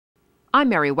I'm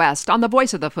Mary West on the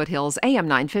Voice of the Foothills, AM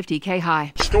 950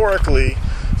 K-High. Historically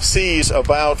sees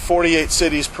about 48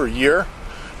 cities per year,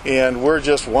 and we're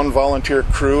just one volunteer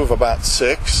crew of about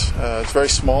 6. It's a very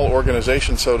small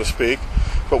organization, so to speak,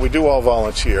 but we do all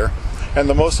volunteer. And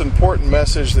the most important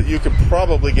message that you could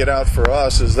probably get out for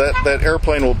us is that that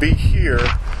airplane will be here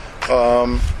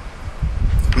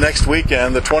next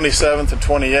weekend, the 27th and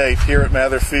 28th, here at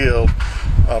Mather Field,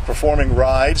 performing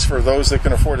rides for those that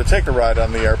can afford to take a ride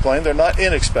on the airplane. They're not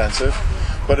inexpensive,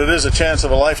 but it is a chance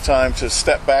of a lifetime to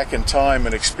step back in time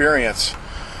and experience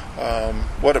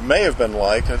what it may have been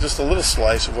like, just a little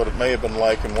slice of what it may have been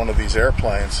like in one of these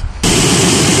airplanes.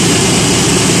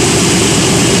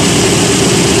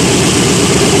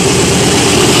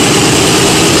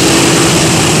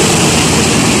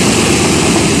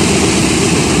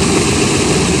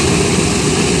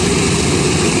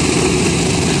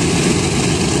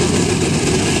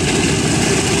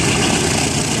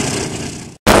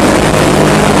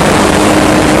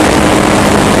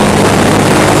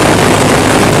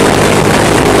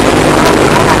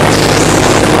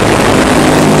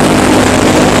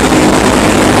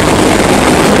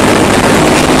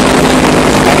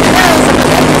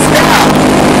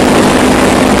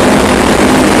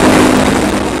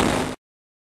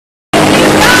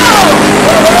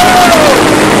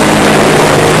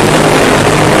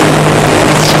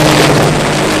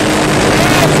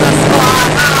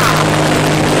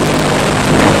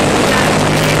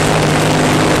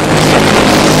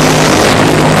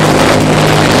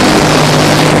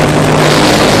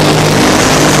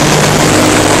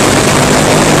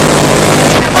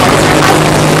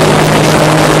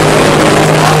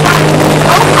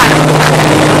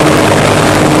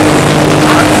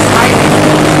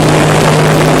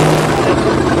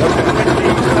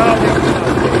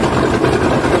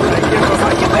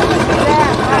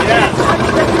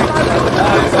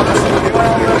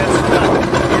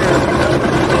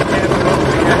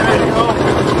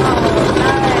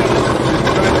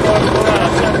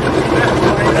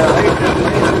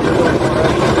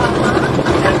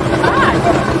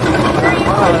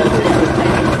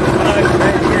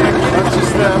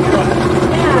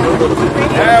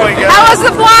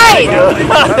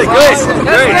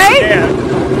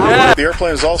 The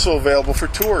airplane is also available for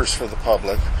tours for the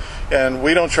public, and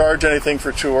we don't charge anything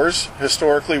for tours.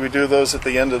 Historically, we do those at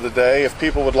the end of the day. If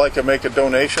people would like to make a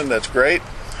donation, that's great,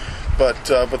 but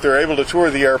they're able to tour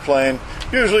the airplane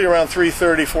usually around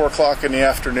 3:30, 4 o'clock in the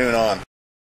afternoon on.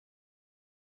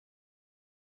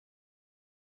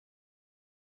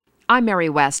 I'm Mary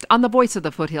West on the Voice of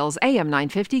the Foothills, AM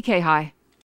 950 K-High.